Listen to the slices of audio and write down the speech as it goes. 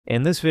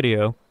In this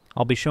video,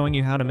 I'll be showing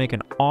you how to make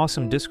an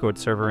awesome Discord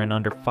server in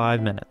under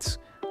 5 minutes.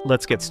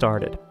 Let's get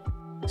started.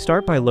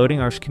 Start by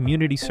loading our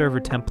community server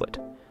template.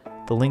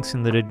 The link's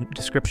in the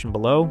description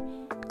below.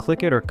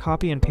 Click it or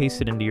copy and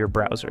paste it into your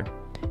browser.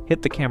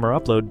 Hit the camera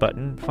upload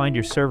button, find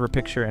your server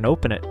picture and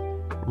open it.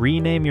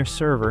 Rename your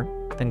server,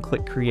 then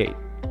click create.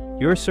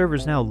 Your server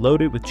is now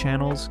loaded with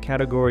channels,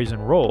 categories,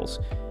 and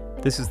roles.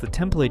 This is the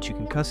template you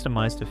can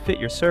customize to fit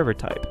your server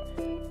type.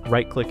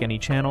 Right-click any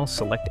channel,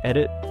 select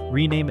Edit,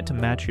 rename it to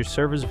match your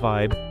server's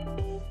vibe,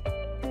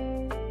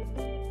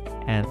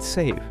 and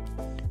save.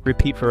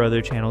 Repeat for other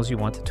channels you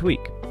want to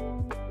tweak.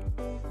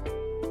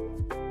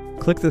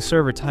 Click the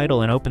server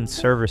title and open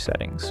Server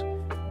Settings.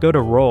 Go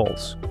to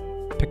Roles.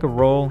 Pick a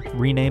role,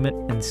 rename it,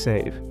 and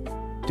save.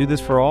 Do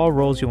this for all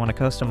roles you want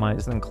to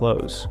customize, then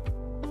close.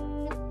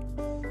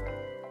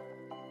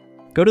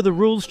 Go to the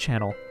Rules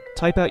channel.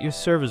 Type out your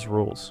server's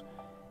rules.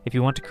 If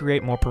you want to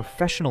create more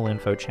professional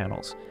info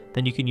channels,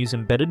 then you can use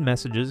embedded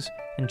messages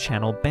and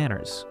channel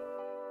banners.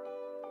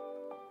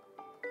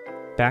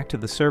 Back to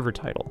the server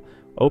title.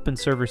 Open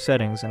Server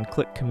Settings and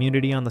click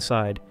Community on the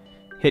side.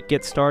 Hit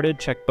Get Started,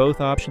 check both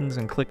options,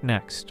 and click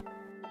Next.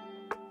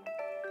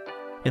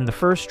 In the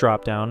first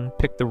drop-down,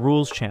 pick the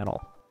Rules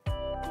channel.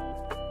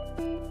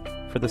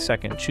 For the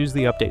second, choose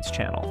the Updates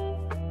channel.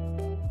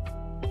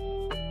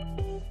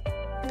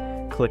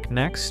 Click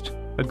Next,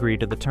 agree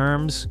to the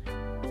terms,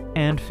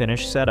 and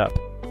finish setup.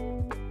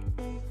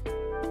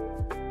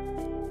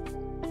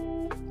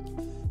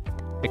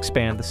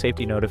 Expand the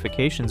Safety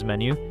Notifications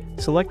menu,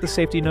 select the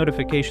Safety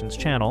Notifications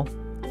channel,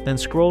 then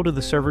scroll to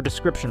the server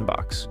description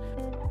box.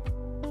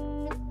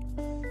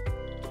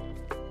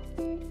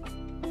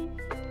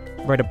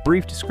 Write a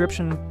brief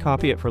description,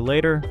 copy it for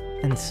later,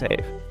 and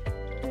save.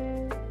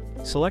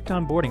 Select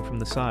Onboarding from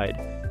the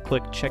side.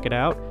 Click Check It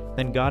Out,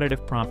 then Got It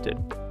if prompted.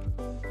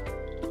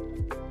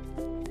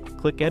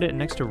 Click Edit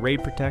next to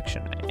RAID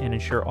Protection and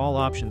ensure all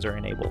options are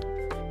enabled.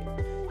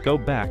 Go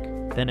back,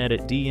 then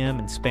edit DM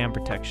and Spam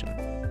Protection.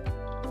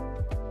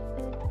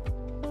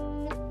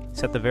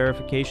 Set the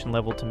verification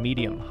level to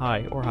medium,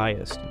 high, or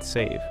highest, and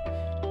save.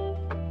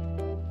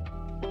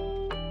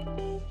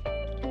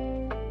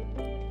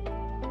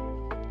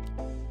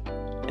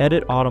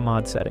 Edit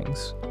AutoMod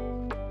settings.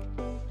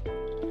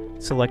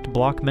 Select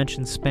Block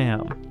Mention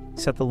Spam.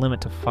 Set the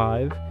limit to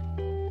 5.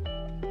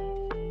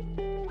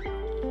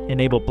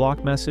 Enable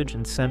Block Message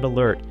and Send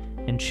Alert,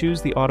 and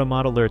choose the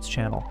AutoMod Alerts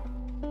channel.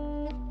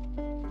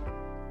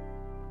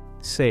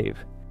 Save.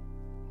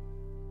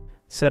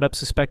 Set up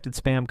suspected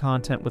spam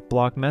content with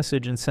Block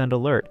Message and Send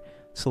Alert,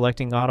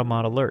 selecting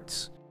AutoMod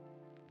Alerts.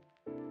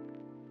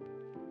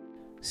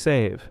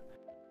 Save.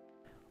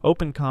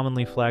 Open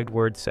Commonly Flagged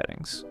Word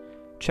settings.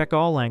 Check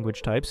all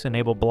language types,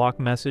 enable Block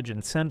Message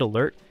and Send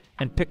Alert,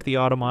 and pick the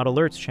AutoMod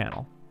Alerts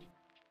channel.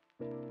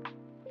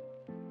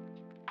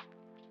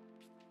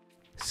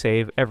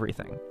 Save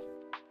everything.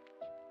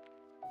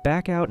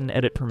 Back out and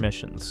edit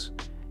permissions.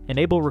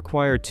 Enable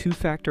required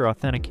two-factor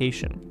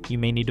authentication. You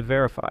may need to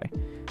verify.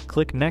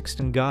 Click Next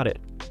and Got It.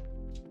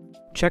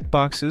 Check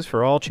boxes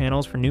for all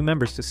channels for new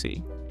members to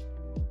see.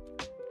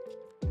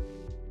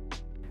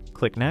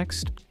 Click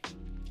Next.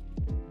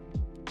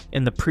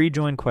 In the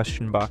pre-join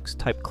question box,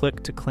 type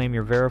click to claim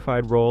your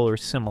verified role or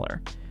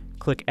similar.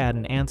 Click Add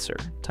an answer,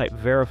 type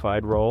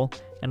verified role,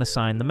 and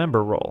assign the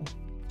member role.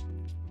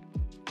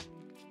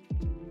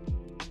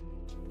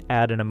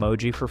 Add an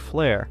emoji for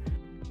flair.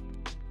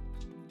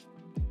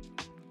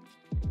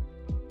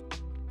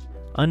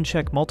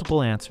 Uncheck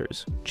multiple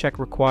answers, check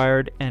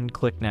required, and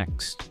click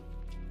Next.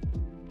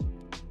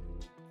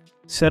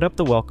 Set up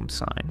the welcome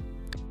sign.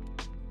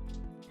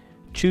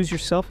 Choose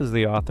yourself as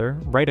the author,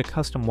 write a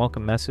custom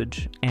welcome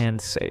message, and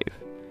save.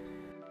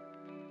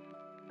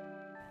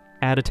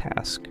 Add a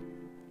task.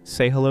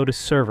 Say hello to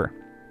server.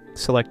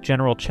 Select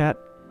general chat,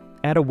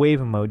 add a wave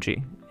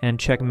emoji, and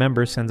check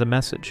member sends a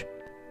message.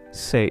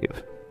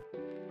 Save.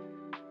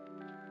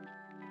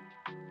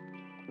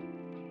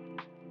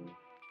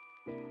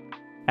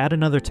 Add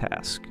another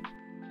task.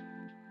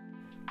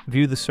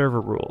 View the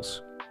server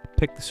rules.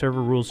 Pick the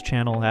server rules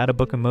channel, add a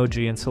book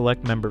emoji, and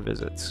select member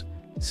visits.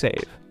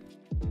 Save.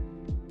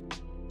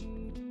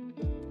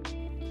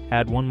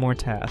 Add one more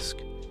task.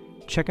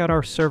 Check out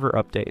our server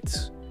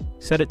updates.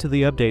 Set it to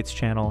the updates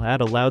channel,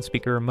 add a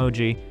loudspeaker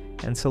emoji,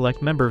 and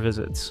select member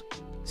visits.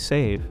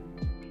 Save.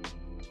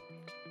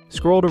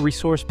 Scroll to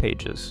resource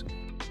pages.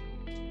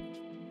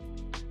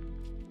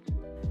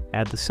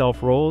 Add the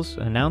self roles,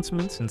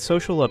 announcements, and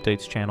social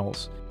updates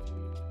channels.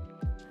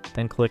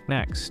 Then click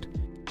Next.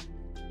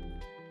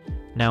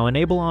 Now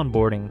enable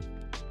onboarding.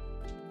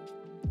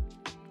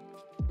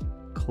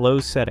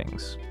 Close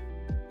settings.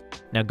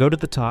 Now go to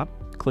the top,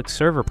 click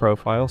Server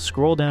Profile,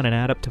 scroll down and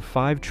add up to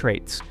 5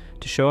 traits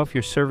to show off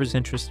your server's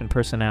interest and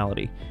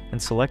personality,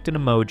 and select an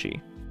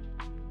emoji.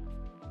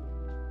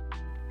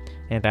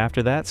 And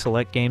after that,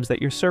 select games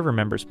that your server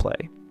members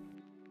play.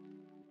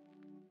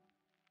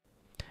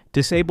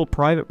 Disable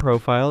Private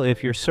Profile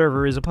if your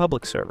server is a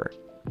public server.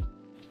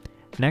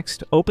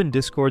 Next, open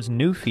Discord's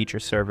new feature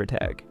server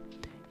tag.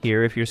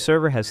 Here, if your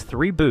server has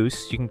 3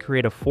 boosts, you can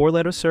create a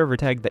 4-letter server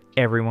tag that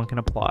everyone can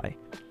apply.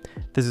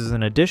 This is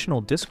an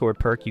additional Discord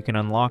perk you can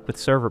unlock with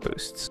server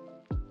boosts.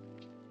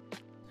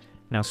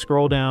 Now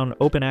scroll down,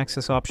 open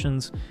access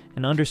options,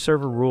 and under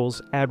server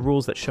rules, add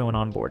rules that show an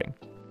onboarding.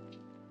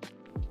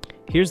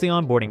 Here's the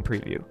onboarding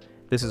preview.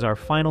 This is our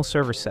final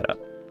server setup.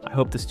 I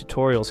hope this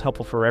tutorial is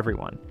helpful for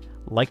everyone.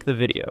 Like the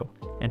video,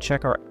 and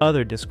check our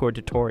other Discord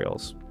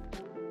tutorials.